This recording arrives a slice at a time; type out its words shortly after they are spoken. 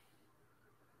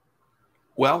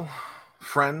Well,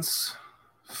 friends,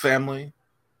 family,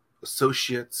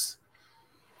 associates,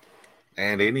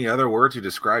 and any other word to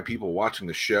describe people watching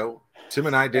the show, Tim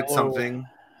and I did fellow something,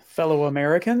 fellow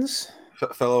Americans.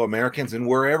 fellow Americans, and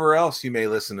wherever else you may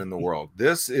listen in the world.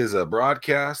 This is a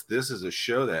broadcast. This is a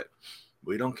show that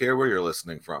we don't care where you're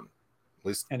listening from. At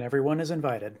least, And everyone is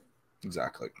invited.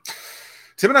 exactly.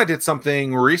 Tim and I did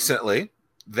something recently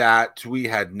that we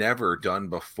had never done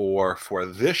before for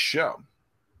this show,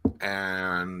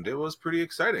 and it was pretty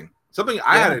exciting. Something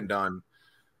I Yeah. hadn't done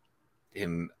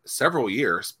in several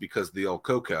years because the old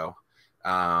Coco.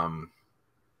 At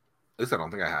least I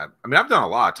don't think I had. I mean, I've done a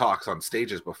lot of talks on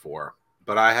stages before,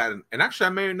 but I hadn't. And actually, I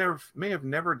may have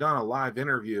never done a live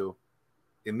interview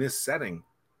in this setting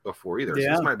before either. So this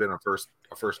Yeah. might have been a first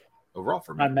overall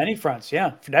for me. On many fronts.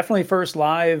 Yeah. Definitely first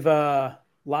live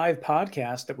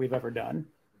podcast that we've ever done.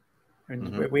 And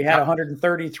Mm-hmm. we had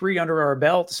 133 under our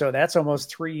belt, so that's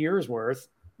almost 3 years worth.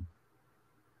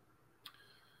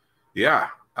 Yeah,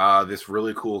 this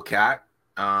really cool cat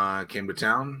came to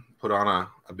town, put on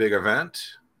a big event.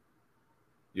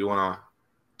 You want to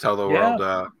tell the Yeah.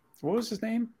 world, What was his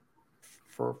name?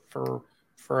 For Pharrell.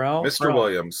 Mr. Pharrell.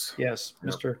 Williams? Yes,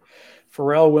 Yep. Mr.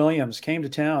 Pharrell Williams came to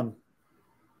town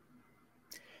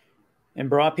and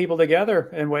brought people together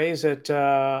in ways that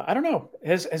I don't know.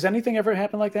 Has anything ever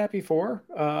happened like that before?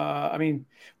 I mean,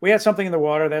 we had something in the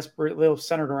water that's a little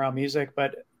centered around music,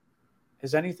 but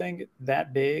has anything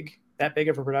that big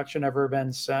of a production ever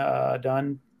been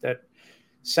done that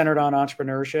centered on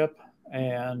entrepreneurship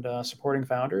and supporting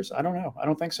founders? I don't know. I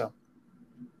don't think so.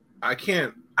 I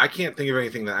can't think of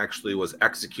anything that actually was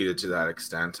executed to that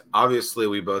extent. Obviously,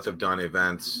 we both have done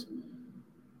events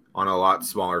on a lot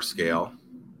smaller scale.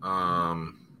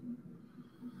 Um,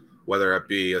 whether it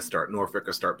be a Start Norfolk,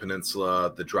 a Start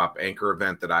Peninsula, the Drop Anchor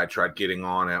event that I tried getting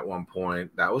on at one point.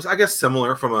 That was, I guess,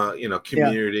 similar from a Yeah.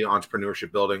 community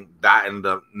entrepreneurship building. That ended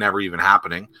up never even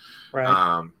happening. Right.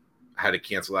 I had to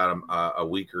cancel out a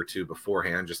week or two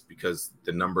beforehand just because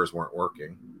the numbers weren't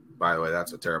working. By the way,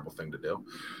 that's a terrible thing to do.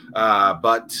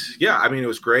 But yeah, I mean, it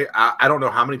was great. I don't know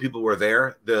how many people were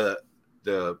there.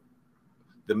 The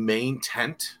main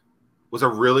tent was a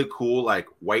really cool like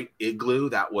white igloo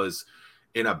that was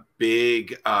in a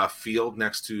big field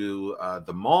next to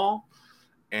the mall.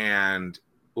 And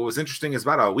what was interesting is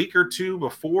about a week or two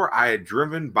before I had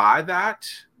driven by that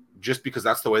just because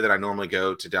that's the way that I normally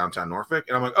go to downtown Norfolk.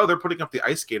 And I'm like, oh, they're putting up the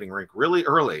ice skating rink really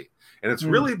early. And it's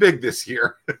Mm. really big this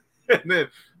year. And then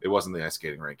it wasn't the ice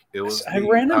skating rink. It was I the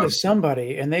ran into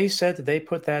somebody and they said that they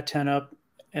put that tent up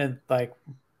and like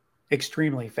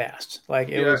extremely fast. Like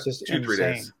it yeah, was just 2-3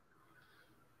 days. insane.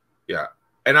 Yeah.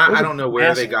 And It I was don't know where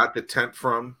they massive. got the tent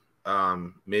from.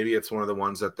 Maybe it's one of the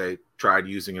ones that they tried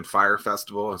using in Fire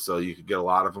Festival, and so you could get a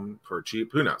lot of them for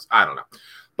cheap. Who knows? I don't know.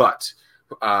 But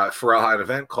Pharrell had an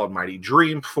event called Mighty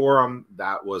Dream Forum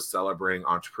that was celebrating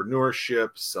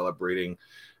entrepreneurship, celebrating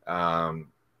um,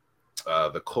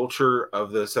 the culture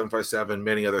of the 757,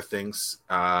 many other things.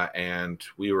 And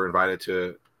we were invited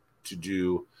to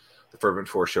do the Fervent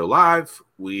Four show live.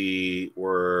 We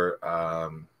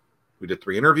did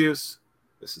 3 interviews.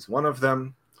 This is one of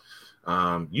them.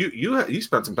 You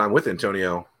spent some time with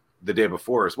Antonio the day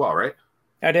before as well, right?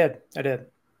 I did. I did.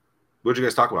 What did you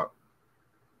guys talk about?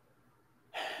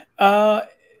 Uh,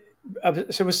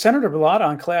 so it was centered a lot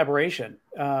on collaboration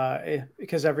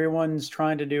because everyone's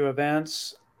trying to do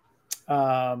events.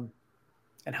 Um,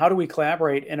 and how do we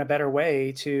collaborate in a better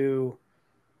way to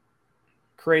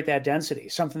create that density?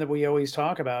 Something that we always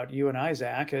talk about, you and I,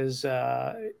 Zach, is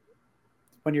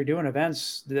when you're doing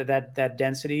events, that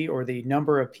density or the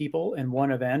number of people in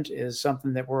one event is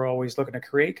something that we're always looking to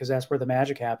create because that's where the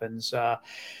magic happens.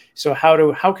 So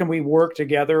how can we work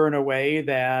together in a way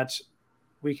that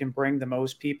we can bring the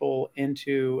most people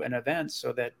into an event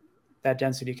so that that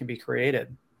density can be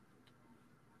created?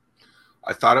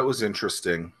 I thought it was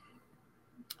interesting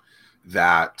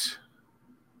that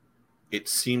it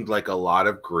seemed like a lot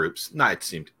of groups, not it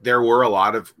seemed, there were a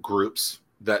lot of groups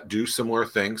that do similar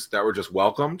things that were just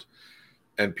welcomed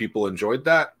and people enjoyed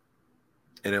that.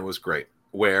 And it was great.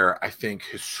 Where I think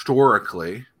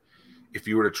historically, if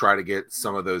you were to try to get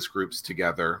some of those groups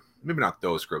together, maybe not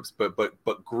those groups, but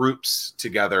groups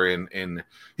together in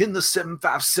the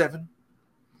 757,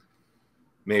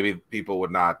 maybe people would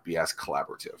not be as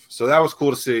collaborative. So that was cool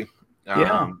to see. Yeah.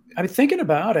 Um, I'm thinking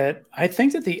about it. I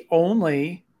think that the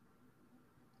only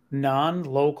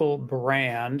non-local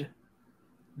brand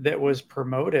that was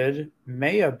promoted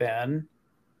may have been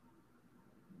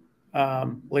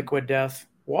Liquid Death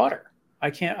Water. I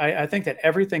think that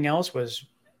everything else was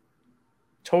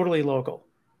totally local.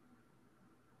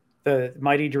 The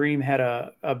Mighty Dream had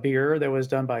a beer that was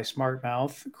done by Smart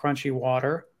Mouth. Crunchy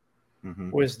Water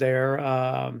was there.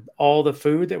 All the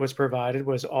food that was provided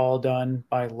was all done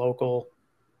by local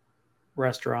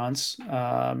restaurants.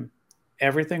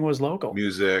 Everything was local.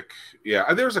 Music,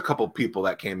 yeah. There was a couple people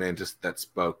that came in just that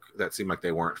spoke that seemed like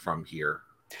they weren't from here.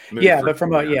 Maybe but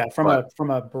from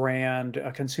a brand,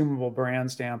 a consumable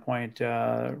brand standpoint,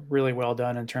 really well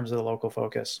done in terms of the local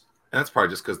focus. And that's probably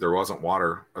just because there wasn't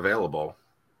water available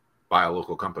by a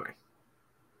local company,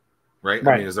 right?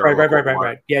 Right. I mean, is there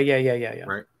right. Yeah.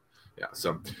 Right. Yeah.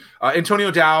 So,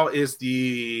 Antonio Dow is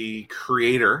the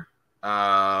creator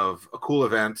of a cool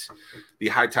event, the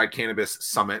High Tide Cannabis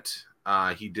Summit.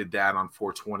 He did that on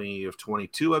 4/20 of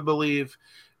 22, I believe,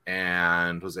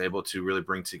 and was able to really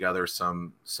bring together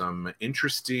some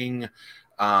interesting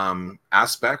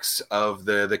aspects of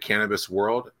the cannabis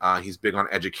world. He's big on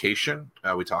education.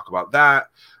 We talk about that.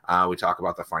 We talk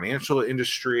about the financial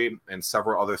industry and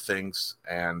several other things.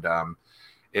 And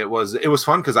it was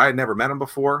fun because I had never met him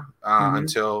before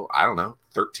until, I don't know,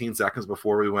 13 seconds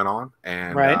before we went on.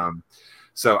 And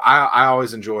so I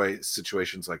always enjoy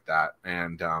situations like that.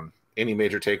 And any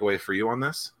major takeaway for you on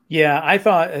this? Yeah, I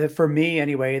thought for me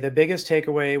anyway, the biggest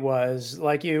takeaway was,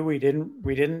 like you, we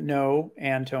didn't know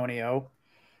Antonio.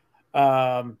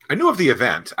 I knew of the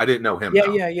event. I didn't know him.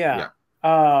 Yeah.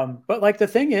 But like the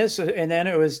thing is, and then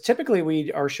it was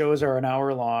typically our shows are an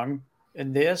hour long,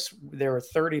 and there were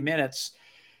 30 minutes.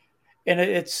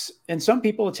 And some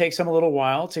people it takes them a little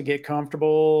while to get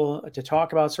comfortable to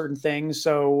talk about certain things.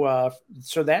 So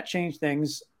that changed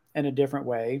things in a different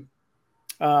way.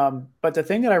 But the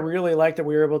thing that I really liked that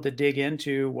we were able to dig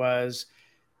into was,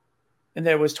 and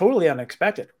that was totally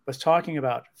unexpected, was talking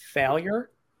about failure,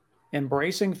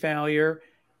 embracing failure,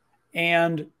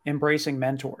 and embracing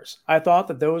mentors. I thought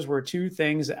that those were two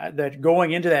things that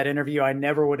going into that interview, I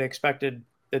never would have expected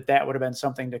that would have been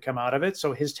something to come out of it.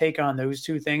 So his take on those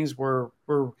two things were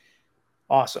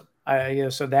awesome.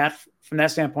 So that from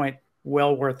that standpoint,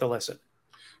 well worth the listen.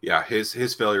 Yeah,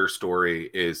 his failure story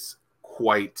is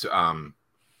quite.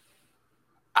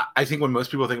 I think when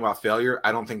most people think about failure,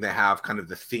 I don't think they have kind of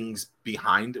the things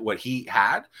behind what he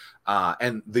had,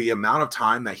 and the amount of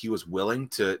time that he was willing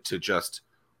to just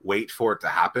wait for it to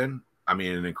happen. I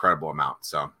mean, an incredible amount.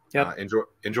 So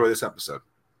enjoy this episode.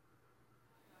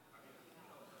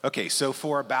 Okay, so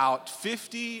for about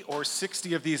 50 or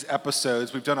 60 of these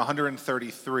episodes, we've done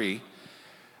 133.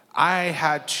 I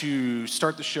had to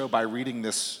start the show by reading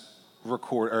this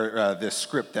this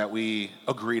script that we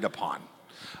agreed upon.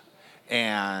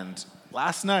 And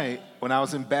last night, when I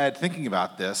was in bed thinking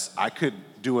about this, I could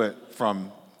do it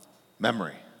from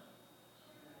memory.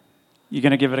 You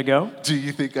going to give it a go? Do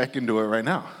you think I can do it right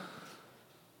now?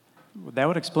 That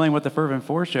would explain what the Fervent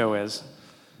Four show is.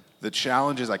 The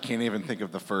challenge is I can't even think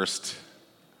of the first.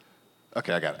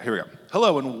 Okay, I got it. Here we go.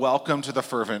 Hello and welcome to the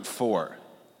Fervent Four.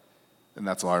 And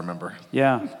that's all I remember.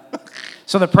 Yeah.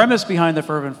 So the premise behind the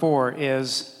Fervent Four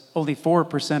is only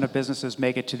 4% of businesses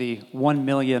make it to the $1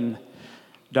 million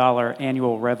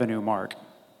annual revenue mark.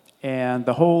 And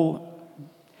the whole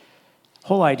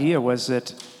idea was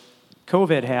that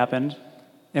COVID happened,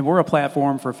 and we're a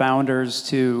platform for founders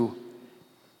to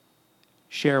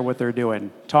share what they're doing,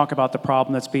 talk about the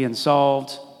problem that's being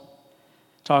solved,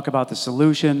 talk about the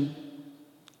solution,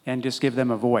 and just give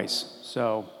them a voice.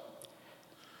 So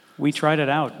we tried it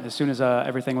out as soon as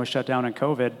everything was shut down in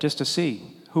COVID, just to see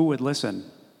who would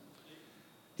listen.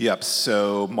 Yep,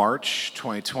 so March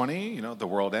 2020, the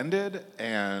world ended,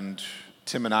 and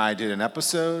Tim and I did an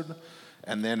episode,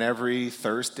 and then every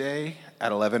Thursday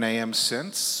at 11 a.m.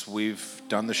 since, we've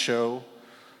done the show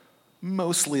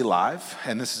mostly live,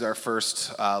 and this is our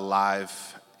first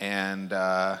live and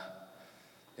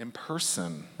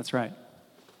in-person That's right.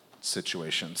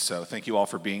 situation. So thank you all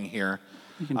for being here.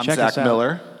 I'm Zach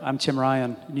Miller. I'm Tim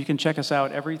Ryan. You can check us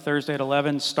out every Thursday at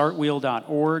 11,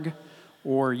 startwheel.org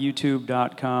or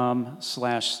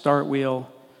youtube.com/startwheel.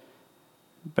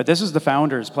 But this is the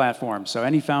Founders platform, so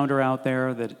any founder out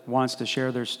there that wants to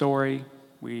share their story,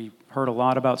 we heard a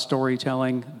lot about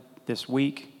storytelling this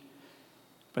week.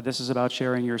 But this is about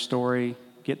sharing your story,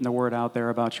 getting the word out there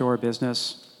about your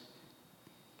business.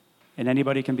 And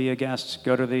anybody can be a guest.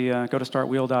 Go to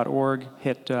startwheel.org,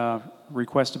 hit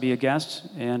request to be a guest,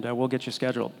 and we'll get you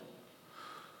scheduled.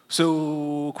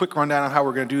 So, quick rundown on how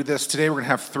we're going to do this. Today we're going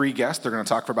to have 3 guests. They're going to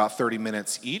talk for about 30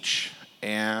 minutes each.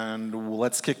 And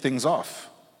let's kick things off.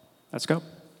 Let's go.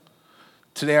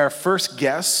 Today our first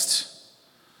guest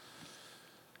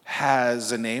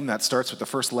has a name that starts with the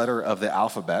first letter of the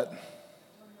alphabet.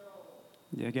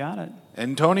 You got it.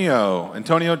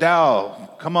 Antonio Dow,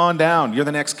 come on down. You're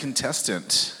the next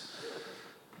contestant.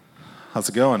 How's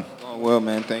it going? Going well,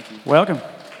 man. Thank you. Welcome.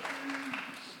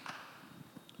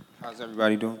 How's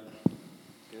everybody doing?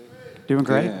 Doing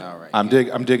great. Yeah, all right.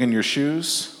 I'm digging your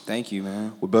shoes. Thank you,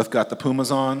 man. We both got the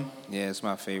Pumas on. Yeah, it's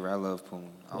my favorite. I love Puma.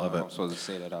 I don't Love know it. if I'm supposed to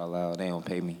say that out loud. They don't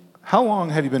pay me. How long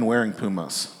have you been wearing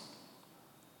Pumas?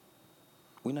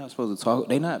 We're not supposed to talk.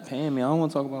 They not paying me. I don't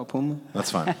want to talk about Puma.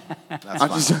 That's fine. That's I'm fine.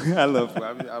 just, I love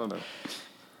Puma. I don't know.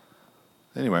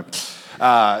 Anyway,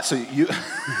 so you,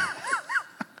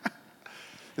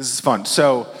 this is fun.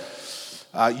 So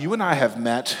you and I have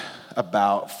met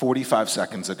about 45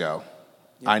 seconds ago.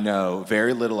 I know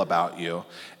very little about you.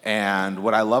 And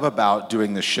what I love about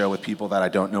doing this show with people that I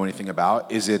don't know anything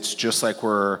about is it's just like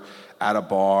we're at a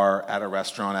bar, at a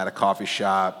restaurant, at a coffee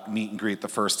shop, meet and greet the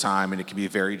first time, and it can be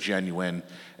very genuine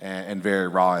and very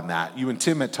raw in that. You and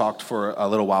Tim had talked for a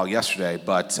little while yesterday,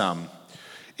 but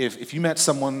if you met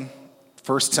someone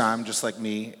first time, just like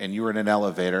me, and you were in an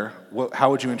elevator, how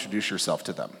would you introduce yourself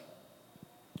to them?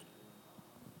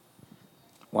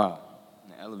 Wow.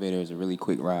 The elevator is a really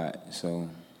quick ride. So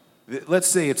Let's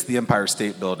say it's the Empire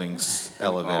State Building's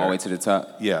elevator. all the way to the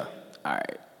top. Yeah. All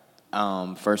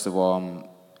right. First of all, I'm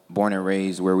born and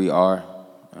raised where we are,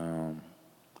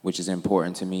 which is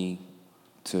important to me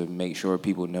to make sure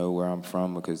people know where I'm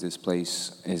from because this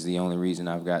place is the only reason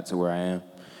I've got to where I am.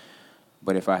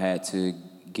 But if I had to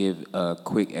give a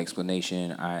quick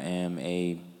explanation,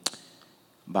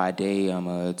 by day, I'm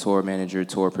a tour manager,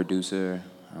 tour producer.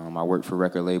 I work for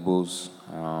record labels.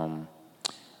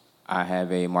 I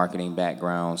have a marketing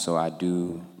background, so I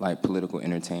do like political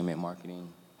entertainment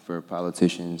marketing for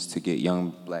politicians to get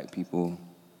young black people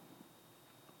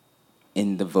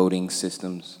in the voting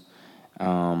systems.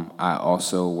 I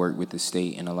also work with the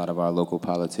state and a lot of our local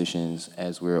politicians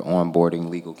as we're onboarding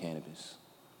legal cannabis.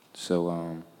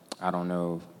 So I don't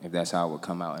know if that's how it would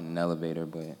come out in an elevator,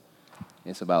 but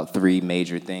it's about 3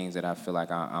 major things that I feel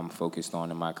like I'm focused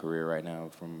on in my career right now,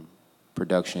 from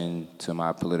production to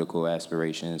my political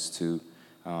aspirations to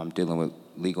dealing with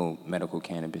legal medical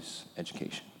cannabis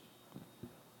education.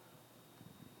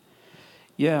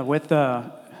 Yeah, with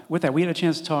that, we had a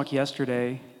chance to talk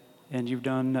yesterday, and you've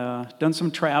done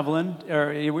some traveling.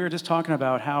 We were just talking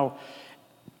about how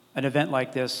an event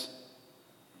like this,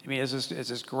 I mean, it's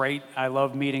just great. I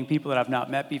love meeting people that I've not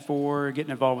met before,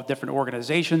 getting involved with different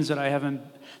organizations that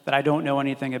I don't know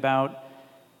anything about.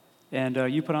 And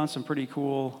you put on some pretty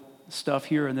cool stuff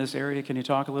here in this area. Can you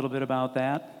talk a little bit about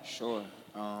that? Sure.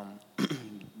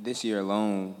 This year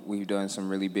alone, we've done some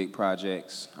really big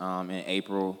projects. In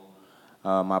April,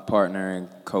 my partner and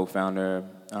co-founder,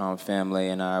 Family,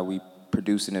 and I, we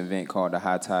produced an event called the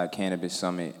High Tide Cannabis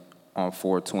Summit on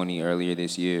 4/20 earlier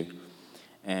this year.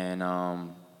 And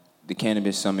the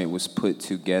Cannabis Summit was put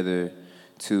together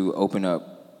to open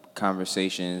up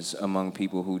conversations among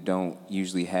people who don't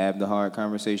usually have the hard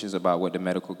conversations about what the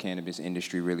medical cannabis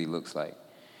industry really looks like.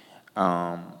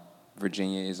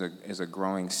 Virginia is a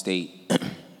growing state,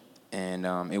 and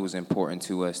it was important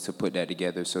to us to put that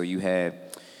together. So you had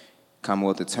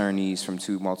Commonwealth attorneys from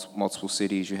multiple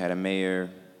cities. You had a mayor.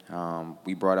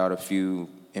 We brought out a few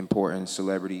important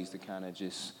celebrities to kind of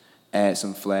just add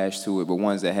some flash to it, but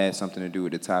ones that had something to do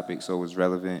with the topic, so it was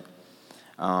relevant.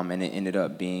 And it ended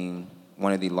up being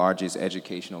one of the largest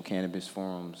educational cannabis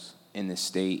forums in the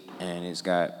state, and it's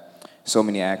got so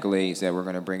many accolades that we're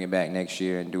going to bring it back next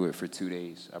year and do it for 2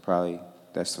 days.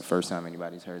 That's the first time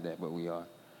anybody's heard that, but we are.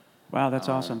 Wow, that's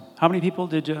awesome. How many people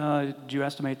did you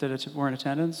estimate that were in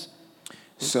attendance?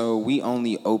 So we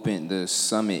only opened the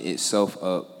summit itself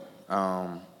up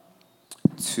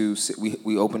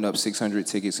we opened up 600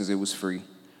 tickets because it was free,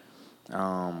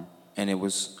 and it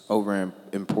was over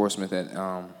in Portsmouth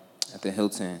at the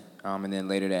Hilton, and then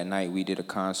later that night we did a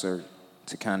concert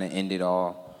to kind of end it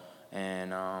all,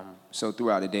 and so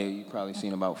throughout the day you've probably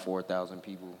seen about 4,000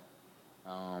 people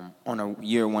on a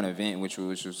year one event, which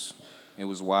was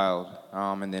wild,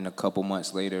 and then a couple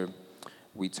months later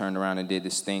we turned around and did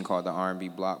this thing called the R&B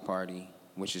Block Party,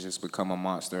 which has just become a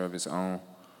monster of its own.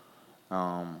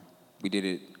 We did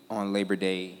it on Labor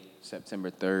Day,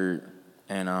 September 3rd,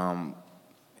 and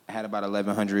had about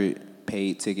 1,100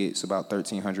 paid tickets, about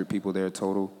 1,300 people there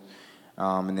total.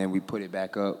 And then we put it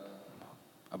back up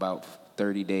about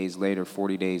 40 days later,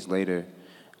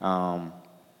 on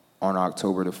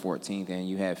October the 14th, and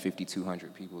you had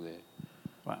 5,200 people there,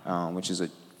 wow. Which is a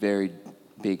very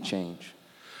big change.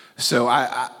 So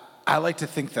I like to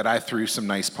think that I threw some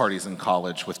nice parties in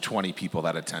college with 20 people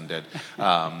that attended.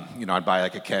 I'd buy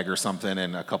like a keg or something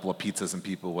and a couple of pizzas, and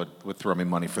people would throw me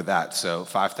money for that. So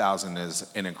 5,000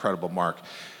 is an incredible mark.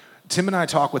 Tim and I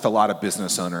talk with a lot of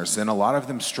business owners, and a lot of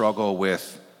them struggle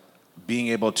with being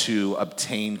able to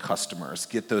obtain customers,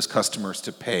 get those customers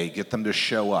to pay, get them to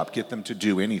show up, get them to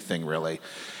do anything really.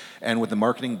 And with the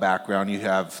marketing background, you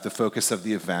have the focus of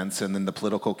the events and then the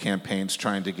political campaigns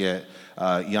trying to get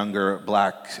younger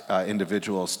black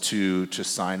individuals to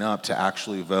sign up to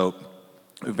actually vote.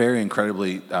 Very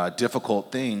incredibly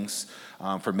difficult things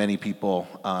for many people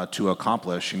to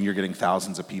accomplish, and you're getting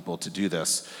thousands of people to do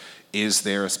this. Is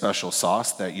there a special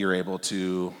sauce that you're able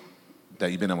to,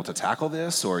 that you've been able to tackle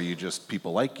this, or are you just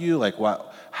people like you? Like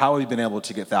what? How have you been able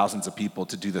to get thousands of people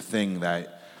to do the thing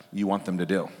that you want them to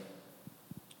do?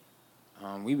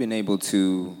 We've been able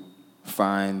to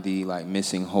find the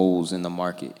missing holes in the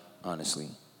market, honestly.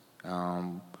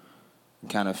 Kind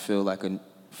of feel like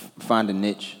find a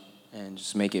niche and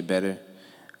just make it better.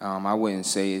 I wouldn't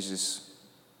say it's just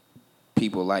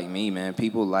people like me, man.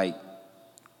 People like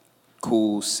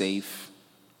cool, safe,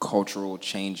 cultural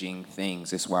changing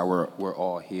things. That's why we're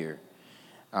all here.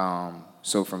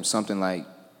 So from something like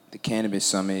the Cannabis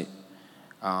Summit,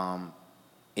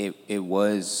 it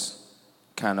was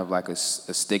kind of like a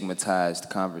stigmatized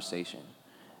conversation.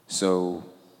 So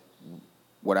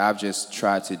what I've just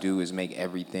tried to do is make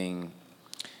everything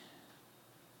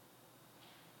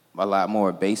a lot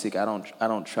more basic. I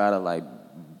don't try to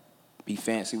be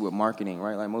fancy with marketing,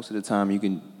 right? Like most of the time you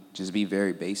can just be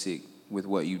very basic with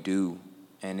what you do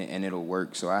and it'll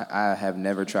work. So I have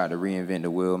never tried to reinvent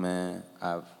the wheel, man.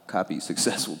 I've copied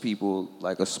successful people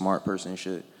like a smart person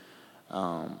should.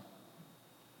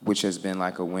 Which has been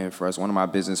like a win for us. One of my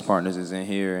business partners is in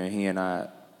here, and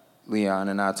Leon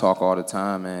and I talk all the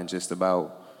time, man, just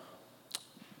about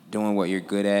doing what you're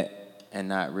good at and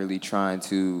not really trying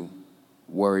to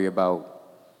worry about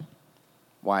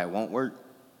why it won't work,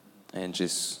 and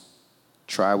just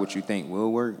try what you think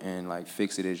will work and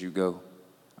fix it as you go.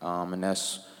 And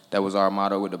that was our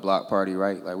motto with the block party,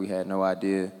 right? Like we had no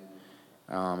idea,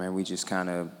 and we just kind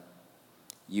of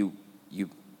you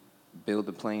build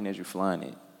the plane as you're flying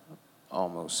it.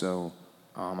 Almost. So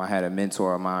I had a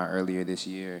mentor of mine earlier this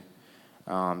year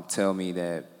tell me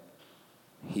that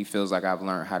he feels like I've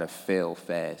learned how to fail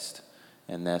fast,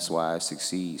 and that's why I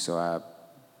succeed. So I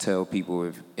tell people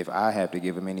if I have to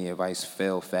give them any advice,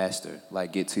 fail faster.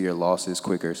 Get to your losses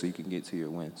quicker so you can get to your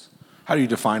wins. How do you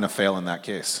define a fail in that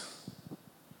case?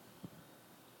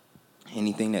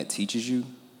 Anything that teaches you.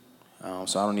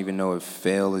 So I don't even know if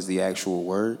fail is the actual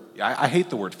word. I hate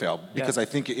the word fail because I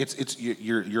think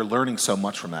you're learning so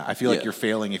much from that. I feel like you're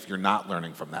failing if you're not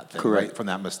learning from that thing, right? From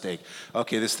that mistake.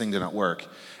 Okay, this thing didn't work,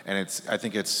 and I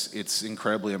think it's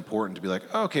incredibly important to be like,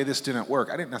 oh, okay, this didn't work.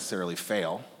 I didn't necessarily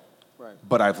fail, right,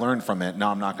 but I've learned from it.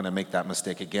 Now I'm not going to make that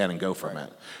mistake again and go from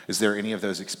it. Is there any of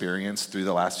those experiences through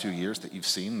the last few years that you've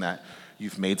seen that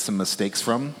you've made some mistakes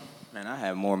from? Man, I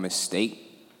have more mistake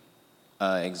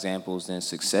examples than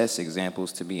success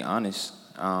examples, to be honest.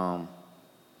 I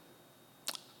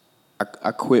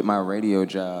quit my radio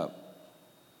job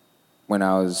when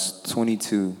I was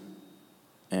 22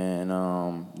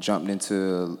 and jumped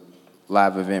into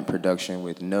live event production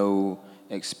with no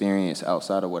experience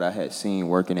outside of what I had seen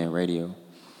working in radio.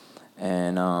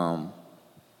 And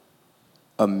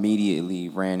immediately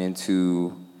ran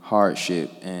into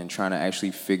hardship and trying to actually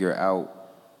figure out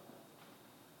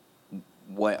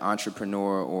what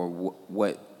entrepreneur or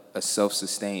what a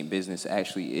self-sustained business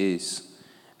actually is.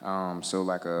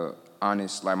 So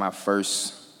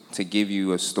to give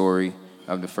you a story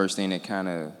of the first thing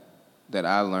that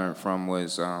I learned from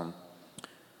was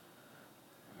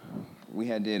we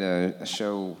did a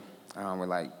show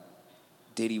where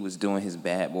Diddy was doing his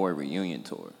Bad Boy reunion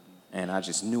tour. And I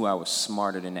just knew I was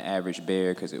smarter than the average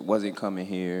bear because it wasn't coming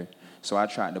here. So I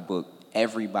tried to book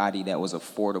everybody that was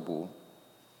affordable.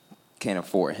 Can't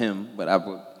afford him, but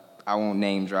I won't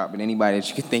name drop, but anybody that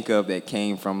you could think of that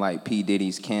came from P.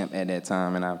 Diddy's camp at that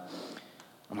time, and I'm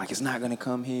like, it's not gonna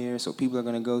come here, so people are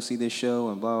gonna go see this show,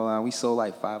 and blah, blah, blah. We sold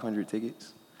 500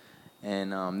 tickets,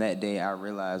 and that day I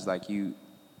realized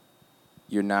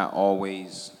you're not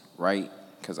always right,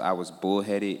 because I was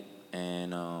bullheaded,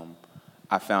 and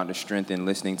I found the strength in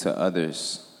listening to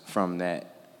others from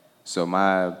that. So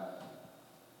my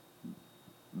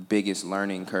biggest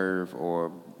learning curve,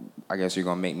 or I guess you're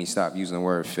gonna make me stop using the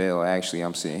word fail. Actually,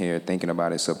 I'm sitting here thinking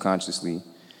about it subconsciously.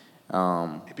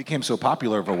 It became so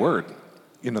popular of a word,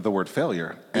 the word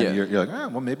failure. And you're like,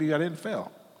 well, maybe I didn't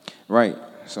fail. Right.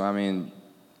 So,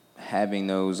 having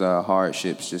those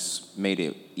hardships just made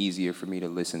it easier for me to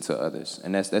listen to others.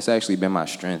 And that's actually been my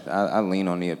strength. I lean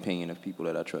on the opinion of people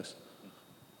that I trust.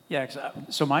 Yeah,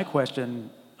 so my question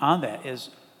on that is,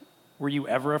 were you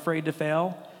ever afraid to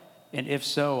fail? And if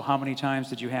so, how many times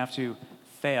did you have to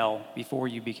fail before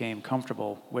you became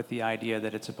comfortable with the idea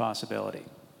that it's a possibility?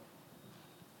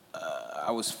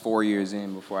 I was 4 years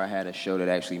in before I had a show that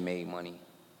actually made money.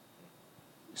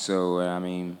 So, I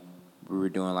mean, we were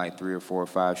doing like 3 or 4 or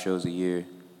 5 shows a year.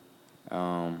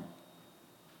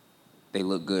 They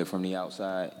look good from the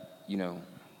outside, you know,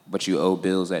 but you owe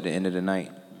bills at the end of the night.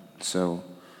 So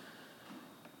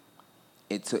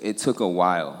it took a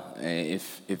while.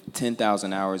 If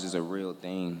 10,000 hours is a real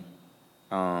thing,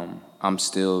 I'm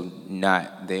still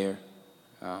not there.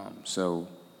 So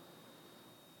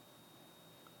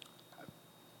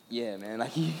yeah, man,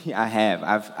 like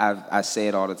I say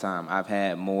it all the time. I've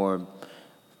had more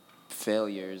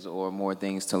failures or more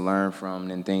things to learn from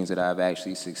than things that I've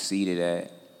actually succeeded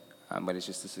at. But it's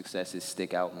just the successes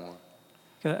stick out more.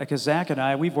 Because Zach and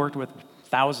I, we've worked with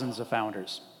thousands of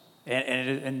founders,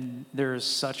 and there's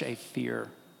such a fear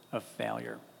of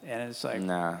failure, and it's like,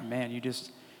 man, you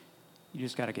just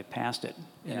got to get past it.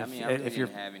 Yeah, I mean, I really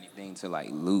didn't have anything to like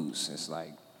lose. It's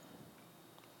like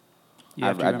you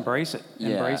have to embrace it.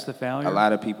 Yeah, embrace the failure. A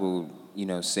lot of people, you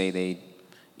know, say they,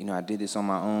 you know, I did this on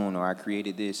my own, or I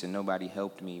created this and nobody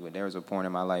helped me. But there was a point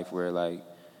in my life where like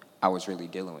I was really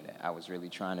dealing with it. I was really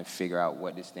trying to figure out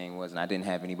what this thing was, and I didn't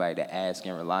have anybody to ask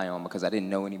and rely on because I didn't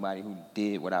know anybody who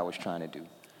did what I was trying to do.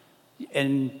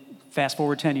 And fast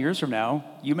forward 10 years from now,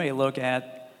 you may look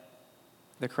at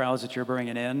the crowds that you're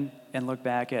bringing in and look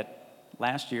back at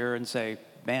last year and say,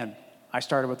 man, I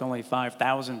started with only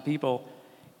 5,000 people,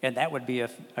 and that would be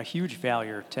a huge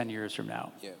failure 10 years from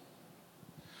now. Yeah.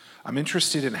 I'm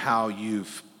interested in how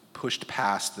you've pushed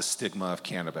past the stigma of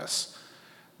cannabis.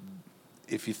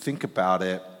 If you think about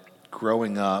it,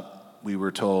 growing up, we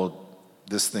were told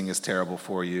this thing is terrible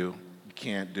for you, you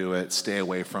can't do it, stay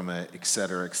away from it, et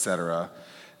cetera, et cetera.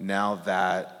 Now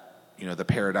that, you know, the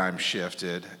paradigm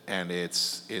shifted and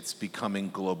it's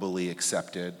becoming globally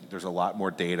accepted, there's a lot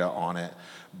more data on it.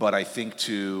 But I think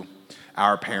to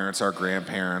our parents, our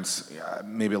grandparents,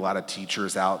 maybe a lot of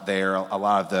teachers out there, a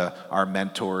lot of our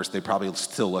mentors, they probably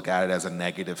still look at it as a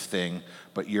negative thing,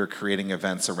 but you're creating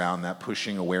events around that,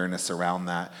 pushing awareness around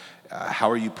that. How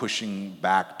are you pushing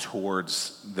back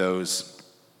towards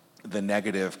the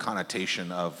negative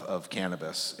connotation of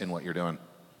cannabis in what you're doing?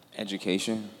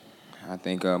 Education. I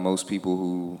think most people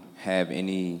who have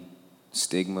any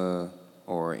stigma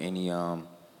or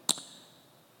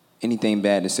anything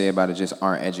bad to say about it just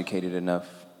aren't educated enough.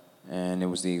 And it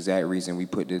was the exact reason we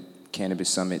put the Cannabis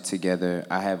Summit together.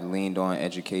 I have leaned on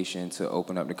education to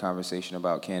open up the conversation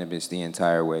about cannabis the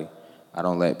entire way. I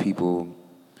don't let people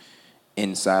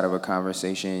inside of a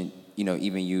conversation, you know,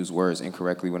 even use words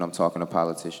incorrectly when I'm talking to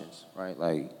politicians, right?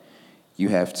 Like, you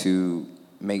have to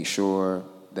make sure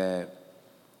that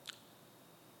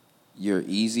you're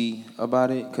easy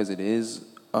about it, because it is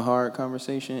a hard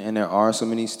conversation, and there are so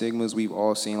many stigmas. We've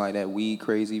all seen like that weed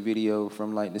crazy video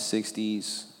from like the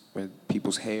 60s where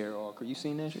people's hair all, you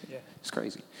seen that shit? Yeah. It's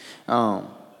crazy.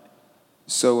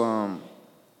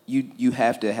 You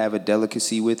have to have a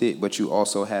delicacy with it, but you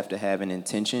also have to have an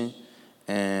intention,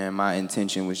 and my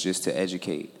intention was just to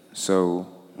educate. So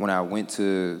when I went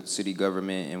to city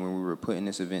government and when we were putting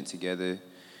this event together,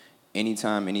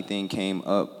 anytime anything came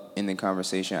up in the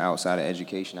conversation outside of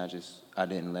education, I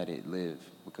didn't let it live.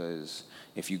 Because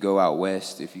if you go out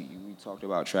west, we talked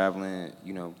about traveling,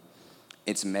 you know,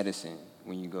 it's medicine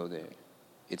when you go there.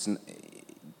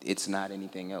 It's not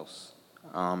anything else.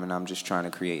 And I'm just trying to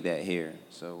create that here.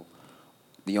 So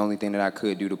the only thing that I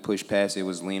could do to push past it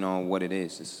was lean on what it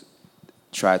is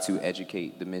try to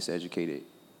educate the miseducated.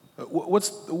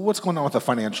 What's going on with the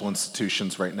financial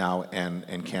institutions right now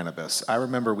and cannabis? I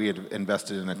remember we had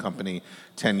invested in a company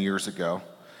 10 years ago,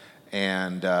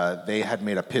 and they had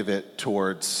made a pivot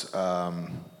towards a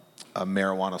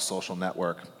marijuana social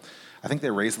network. I think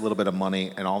they raised a little bit of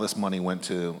money, and all this money went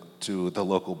to the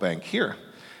local bank here.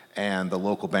 And the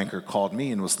local banker called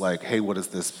me and was like, "Hey, what does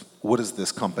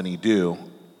this company do?"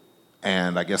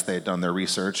 And I guess they had done their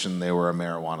research, and they were a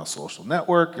marijuana social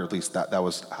network, or at least that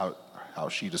was how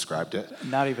she described it.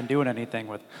 Not even doing anything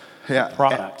with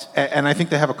product. And I think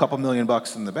they have a couple $1 million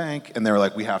in the bank, and they were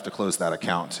like, "We have to close that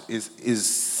account."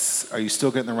 Are you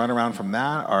still getting the runaround from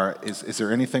that, or is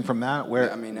there anything from that?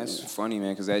 I mean, that's funny,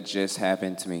 man, because that just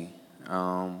happened to me.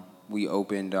 We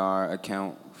opened our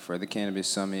account for the Cannabis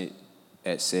Summit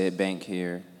at said bank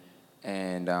here,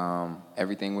 and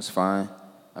everything was fine.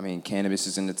 I mean, cannabis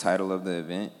is in the title of the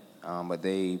event, but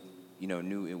they,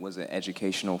 knew it was an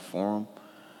educational forum.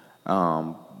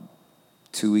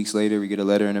 2 weeks later, we get a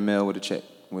letter in the mail with a check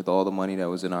with all the money that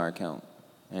was in our account.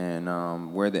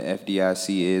 And where the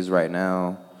FDIC is right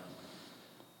now,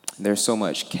 there's so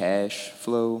much cash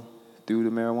flow through the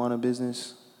marijuana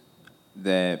business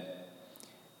that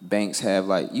banks have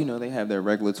they have their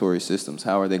regulatory systems.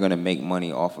 How are they going to make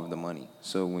money off of the money?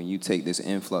 So when you take this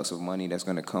influx of money that's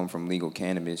going to come from legal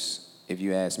cannabis, if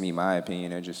you ask me my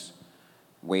opinion, they're just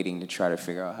waiting to try to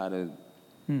figure out how to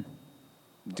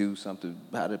do something,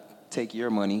 how to take your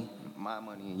money, my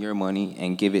money, and your money,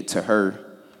 and give it to her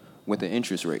with an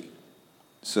interest rate.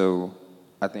 So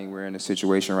I think we're in a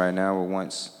situation right now where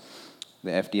once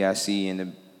the FDIC and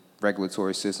the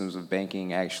regulatory systems of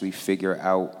banking actually figure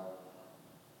out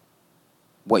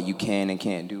what you can and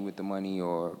can't do with the money,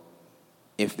 or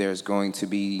if there's going to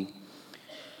be,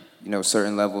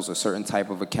 certain levels or certain type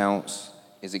of accounts.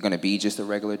 Is it going to be just a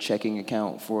regular checking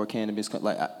account for a cannabis?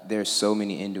 There's so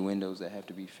many innuendos that have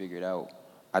to be figured out.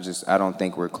 I don't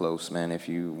think we're close, man, if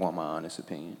you want my honest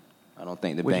opinion. I don't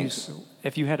think the banks...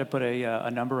 If you had to put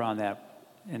a number on that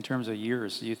in terms of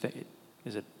years, do you think,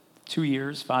 is it 2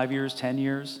 years, 5 years, 10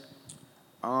 years?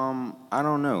 I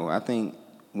don't know. I think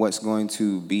what's going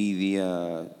to be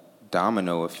the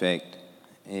domino effect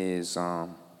is,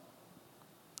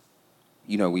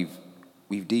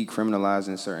 we've decriminalized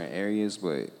in certain areas,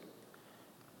 but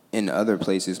in other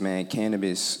places, man,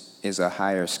 cannabis is a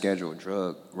higher scheduled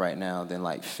drug right now than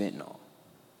fentanyl.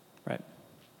 Right.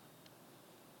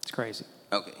 It's crazy.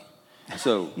 Okay.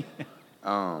 So,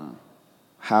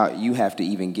 how you have to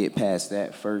even get past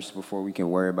that first before we can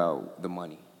worry about the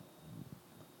money.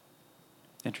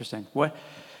 Interesting.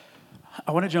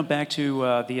 I want to jump back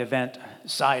to the event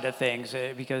side of things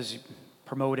because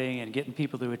promoting and getting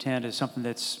people to attend is something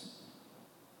that's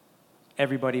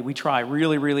we try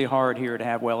really, really hard here to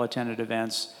have well-attended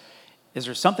events. Is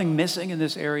there something missing in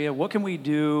this area? What can we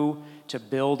do to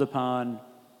build upon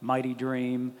Mighty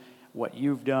Dream, what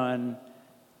you've done,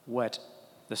 what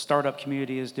the startup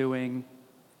community is doing?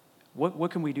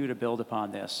 What can we do to build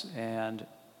upon this? And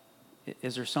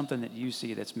is there something that you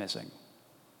see that's missing?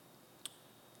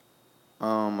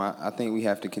 I think we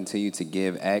have to continue to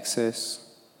give access.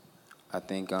 I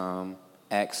think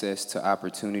access to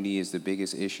opportunity is the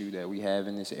biggest issue that we have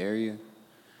in this area.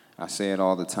 I say it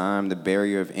all the time. The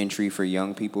barrier of entry for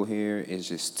young people here is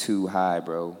just too high,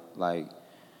 bro.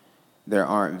 There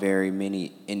aren't very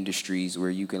many industries where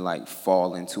you can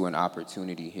fall into an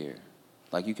opportunity here.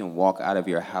 You can walk out of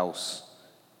your house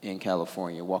in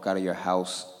California, walk out of your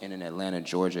house in Atlanta,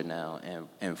 Georgia now,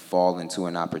 and fall into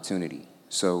an opportunity.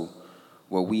 So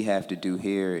what we have to do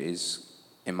here is,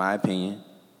 in my opinion,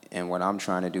 and what I'm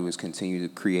trying to do is continue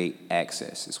to create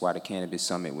access. It's why the Cannabis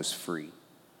Summit was free,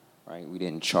 right? We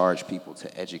didn't charge people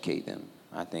to educate them.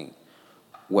 I think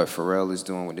what Pharrell is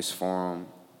doing with this forum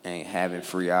and having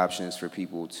free options for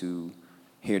people to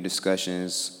hear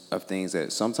discussions of things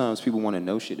that sometimes people want to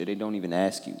know shit that they don't even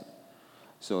ask you.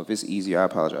 So if it's easier, I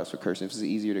apologize for cursing, if it's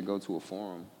easier to go to a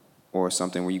forum or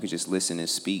something where you can just listen and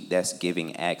speak, that's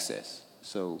giving access.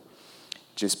 So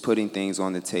just putting things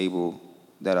on the table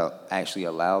that actually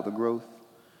allow the growth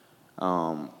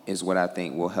is what I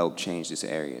think will help change this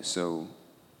area. So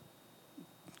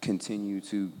continue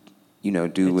to,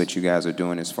 do what you guys are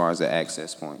doing as far as the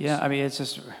access points. Yeah, I mean, it's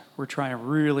just, we're trying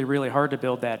really, really hard to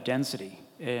build that density.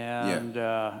 And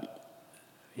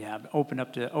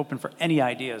open for any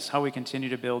ideas how we continue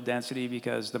to build density,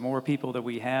 because the more people that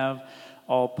we have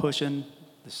all pushing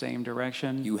the same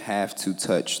direction. You have to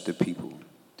touch the people.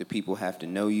 The people have to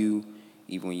know you,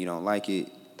 even when you don't like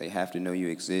it. They have to know you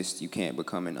exist. You can't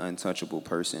become an untouchable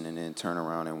person and then turn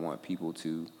around and want people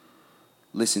to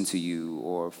listen to you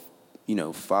or,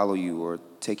 follow you or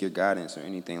take your guidance or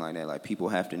anything like that. People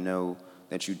have to know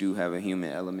that you do have a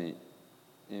human element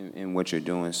in what you're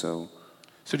doing. So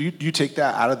do you take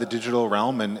that out of the digital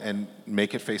realm and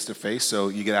make it face-to-face? So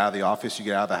you get out of the office, you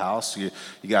get out of the house, you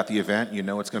got the event,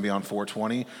 it's going to be on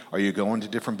 420. Are you going to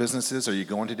different businesses? Are you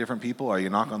going to different people? Are you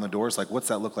knocking on the doors? What's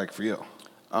that look like for you?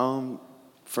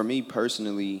 For me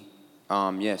personally,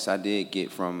 yes, I did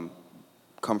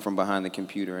come from behind the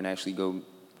computer and actually go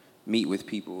meet with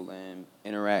people and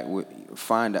interact with,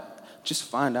 find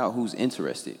out who's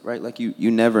interested, right?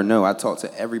 You never know. I talked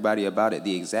to everybody about it.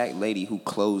 The exact lady who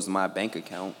closed my bank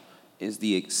account is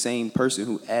the same person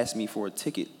who asked me for a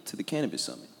ticket to the Cannabis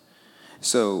Summit.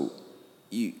 So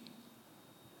you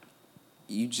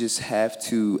just have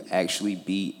to actually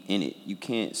be in it. You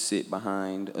can't sit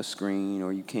behind a screen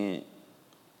or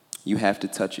you have to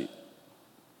touch it.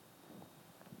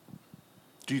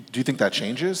 Do you think that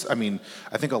changes? I mean,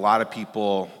 I think a lot of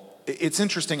people, it's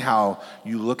interesting how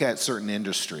you look at certain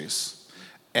industries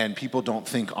and people don't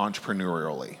think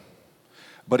entrepreneurially.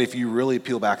 But if you really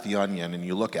peel back the onion and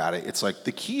you look at it, it's like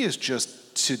the key is just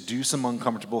to do some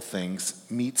uncomfortable things,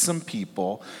 meet some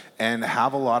people, and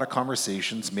have a lot of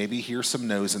conversations, maybe hear some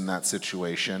no's in that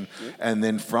situation. And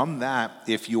then from that,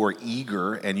 if you are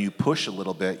eager and you push a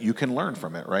little bit, you can learn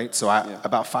from it, right? So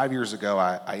about 5 years ago,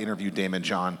 I interviewed Daymond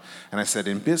John, and I said,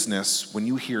 in business, when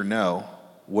you hear no,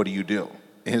 what do you do?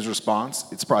 His response,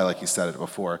 it's probably like he said it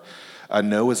before, a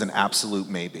no is an absolute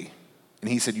maybe. And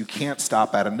he said, you can't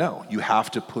stop at a no. You have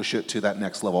to push it to that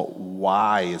next level.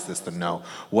 Why is this the no?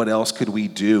 What else could we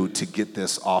do to get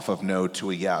this off of no to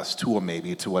a yes, to a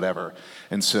maybe, to whatever?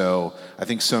 And so I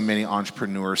think so many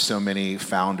entrepreneurs, so many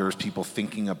founders, people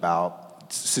thinking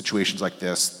about situations like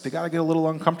this, they got to get a little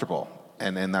uncomfortable.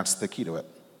 And that's the key to it.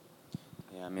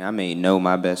 Yeah, I mean, I made no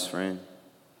my best friend.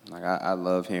 Like I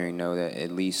love hearing no, that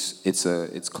at least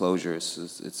it's closure.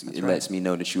 It lets me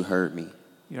know that you heard me.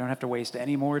 You don't have to waste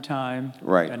any more time.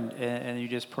 Right. And you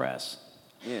just press.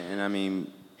 Yeah, and I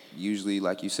mean, usually,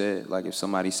 like you said, like if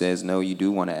somebody says no, you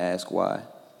do want to ask why.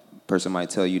 Person might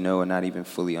tell you no and not even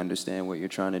fully understand what you're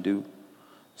trying to do.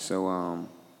 So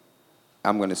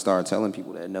I'm going to start telling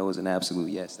people that no is an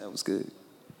absolute yes. That was good.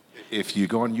 If you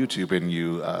go on YouTube and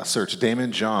you search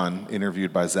Daymond John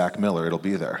interviewed by Zach Miller, it'll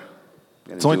be there.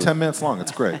 It's only 10 minutes long.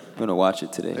 It's great. I'm going to watch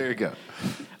it today. There you go.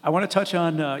 I want to touch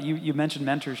on, you mentioned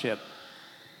mentorship.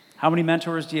 How many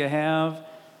mentors do you have?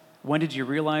 When did you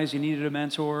realize you needed a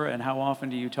mentor? And how often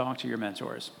do you talk to your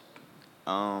mentors?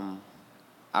 I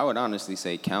would honestly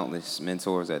say countless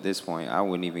mentors at this point. I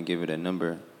wouldn't even give it a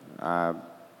number.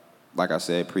 Like I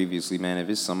said previously, man, if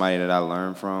it's somebody that I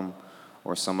learn from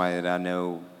or somebody that I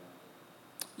know,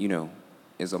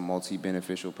 is a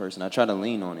multi-beneficial person, I try to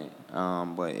lean on it.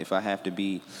 But if I have to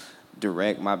be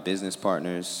direct, my business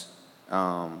partner's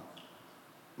an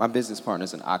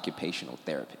occupational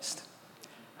therapist.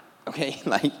 Okay,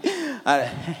 like,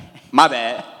 my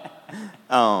bad.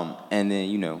 And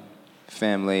then,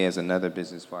 family as another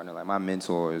business partner. Like my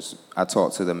mentors, I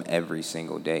talk to them every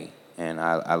single day, and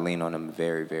I lean on them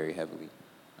very, very heavily.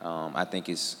 I think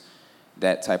it's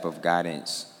that type of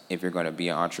guidance, if you're going to be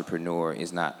an entrepreneur,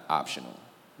 is not optional.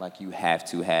 Like you have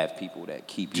to have people that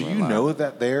keep you in line. Do you know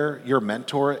that they're your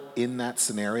mentor in that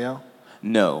scenario?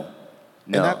 No.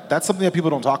 And that's something that people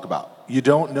don't talk about. You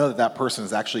don't know that person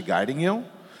is actually guiding you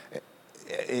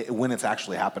when it's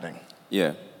actually happening.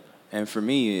 Yeah. And for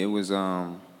me, it was,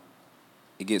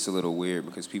 it gets a little weird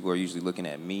because people are usually looking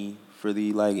at me for the,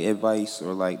 advice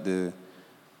or, the,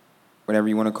 whatever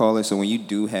you want to call it. So when you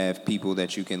do have people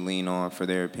that you can lean on for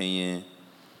their opinion,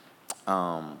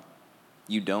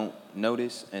 you don't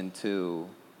notice until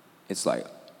it's like,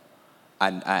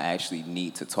 I actually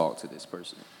need to talk to this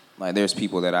person. Like, there's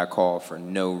people that I call for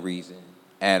no reason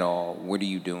at all. What are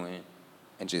you doing?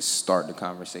 And just start the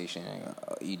conversation.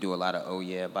 You do a lot of, oh,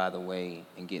 yeah, by the way,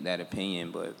 and get that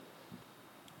opinion. But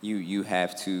you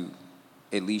have to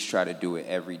at least try to do it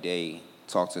every day.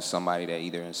 Talk to somebody that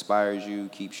either inspires you,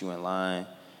 keeps you in line.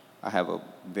 I have a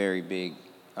very big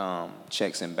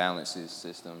checks and balances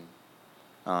system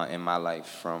in my life,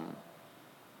 from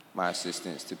my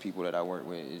assistants to people that I work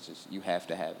with. It's just, you have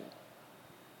to have it.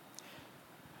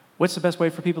 What's the best way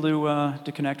for people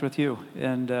to connect with you?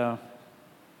 And you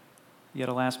got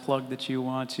a last plug that you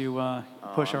want to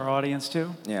push our audience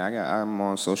to? Yeah, I'm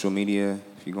on social media.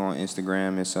 If you go on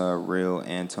Instagram, it's Real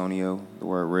Antonio. The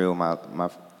word real, my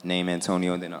name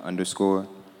Antonio, then an underscore.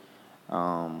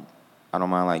 I don't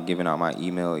mind giving out my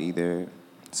email either.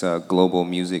 It's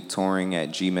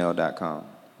globalmusictouring@gmail.com.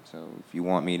 So if you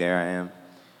want me, there I am.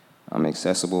 I'm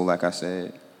accessible, like I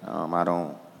said. I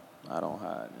don't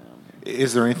hide.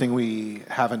 Is there anything we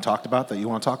haven't talked about that you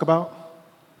want to talk about?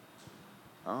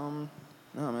 No,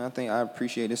 man, I think I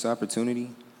appreciate this opportunity.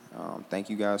 Thank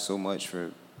you guys so much for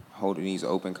holding these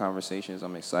open conversations.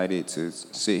 I'm excited to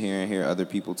sit here and hear other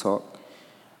people talk.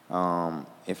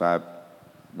 If I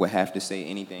would have to say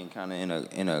anything kind of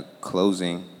in a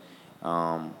closing,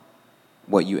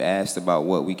 what you asked about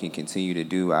what we can continue to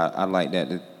do, I like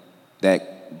that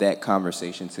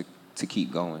conversation to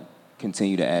keep going.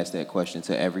 Continue to ask that question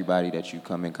to everybody that you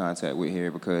come in contact with here,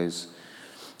 because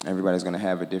everybody's going to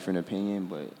have a different opinion,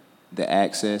 but the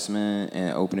access, man,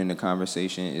 and opening the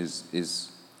conversation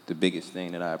is the biggest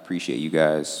thing that I appreciate you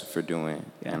guys for doing,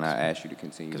 and I ask you to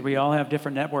continue. Because we all have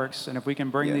different networks, and if we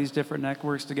can bring these different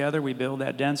networks together, we build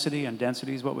that density, and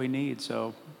density is what we need.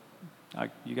 So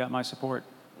you got my support.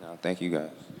 No, thank you guys.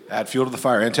 Add fuel to the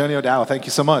fire. Antonio Dow, thank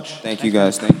you so much. Thank you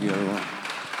guys. Thank you, everyone.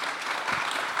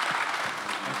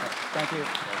 Thank you.